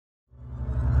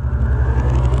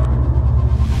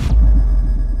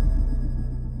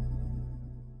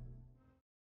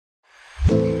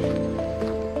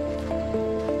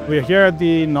We're here at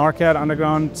the NORCAT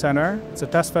Underground Center. It's a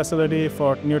test facility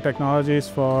for new technologies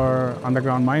for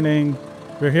underground mining.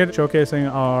 We're here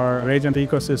showcasing our Rajant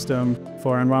ecosystem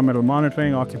for environmental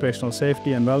monitoring, occupational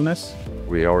safety, and wellness.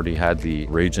 We already had the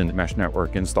Rajant mesh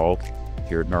network installed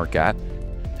here at NORCAT,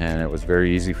 and it was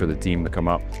very easy for the team to come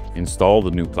up, install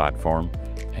the new platform,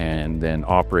 and then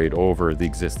operate over the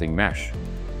existing mesh.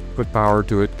 Put power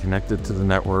to it, connect it to the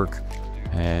network,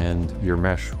 and your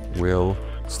mesh will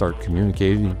start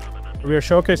communicating. We are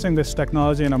showcasing this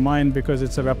technology in a mine because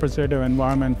it's a representative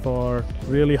environment for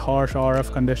really harsh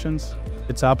RF conditions.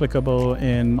 It's applicable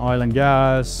in oil and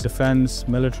gas, defense,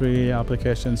 military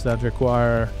applications that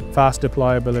require fast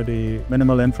deployability,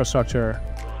 minimal infrastructure.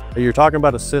 You're talking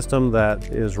about a system that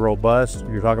is robust.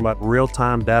 You're talking about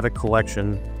real-time data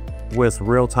collection with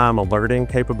real-time alerting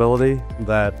capability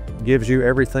that gives you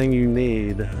everything you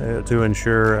need to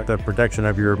ensure the protection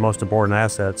of your most important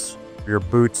assets, your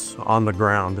boots on the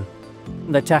ground.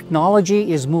 The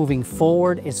technology is moving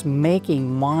forward. It's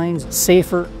making mines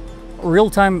safer.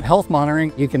 Real-time health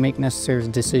monitoring, you can make necessary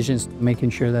decisions,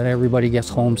 making sure that everybody gets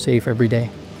home safe every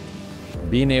day.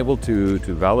 Being able to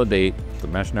validate the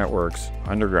mesh networks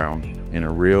underground in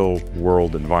a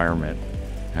real-world environment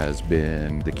has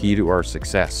been the key to our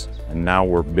success. And now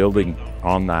we're building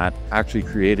on that, actually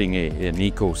creating an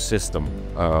ecosystem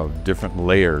of different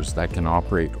layers that can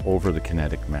operate over the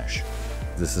kinetic mesh.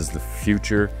 This is the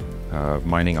future of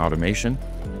mining automation,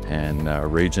 and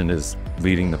Rajant is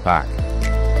leading the pack.